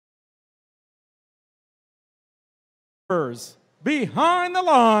Behind the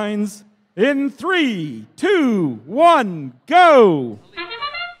lines in 3, 2, 1, go!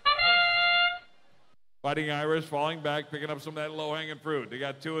 Fighting Irish falling back, picking up some of that low-hanging fruit. They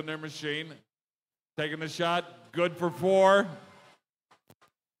got 2 in their machine. Taking the shot, good for 4.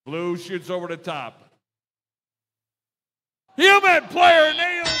 Blue shoots over the top. Human player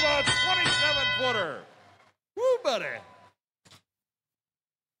nails a 27-footer. Woo, buddy.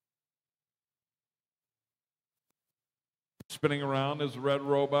 Spinning around is Red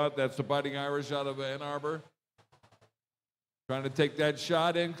Robot. That's the Fighting Irish out of Ann Arbor. Trying to take that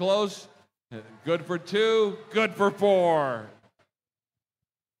shot in close. Good for 2, good for 4.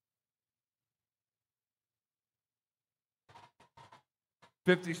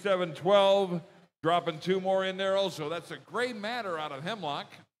 $57-12, dropping 2 more in there also. That's a gray matter out of Hemlock.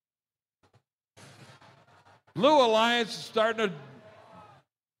 Blue Alliance is starting to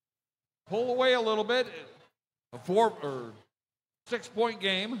pull away a little bit. A 4 or 6-point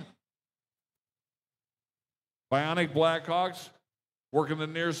game. Bionic Blackhawks working the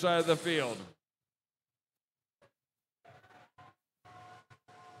near side of the field.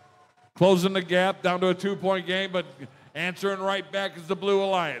 Closing the gap down to a 2-point game, but answering right back is the Blue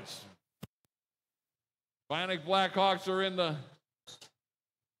Alliance. Bionic Blackhawks are in the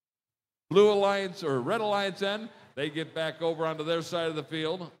Blue Alliance or Red Alliance end. They get back over onto their side of the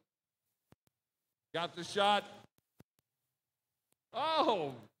field. Got the shot.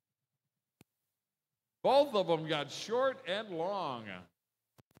 Oh! Both of them got short and long.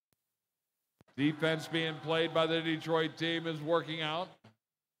 Defense being played by the Detroit team is working out.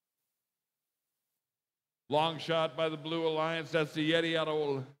 Long shot by the Blue Alliance. That's the Yeti out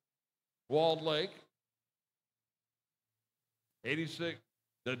of Walled Lake. 86.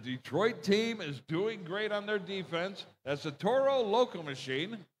 The Detroit team is doing great on their defense. That's the Toro Loco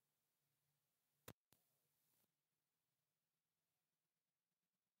Machine.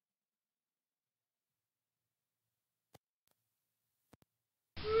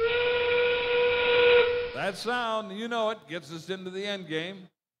 That sound, you know it, gets us into the end game.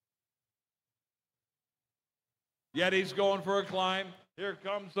 Yeti's going for a climb. Here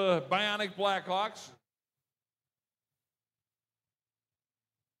comes the Bionic Blackhawks.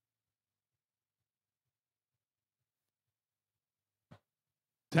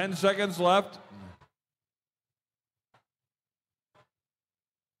 Ten seconds left.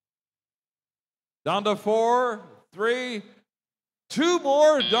 Down to 4, 3, 2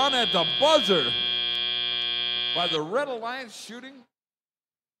 more done at the buzzer by the Red Alliance shooting.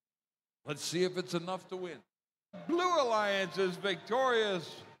 Let's see if it's enough to win. Blue Alliance is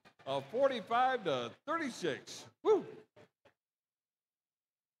victorious of 45-36. Woo!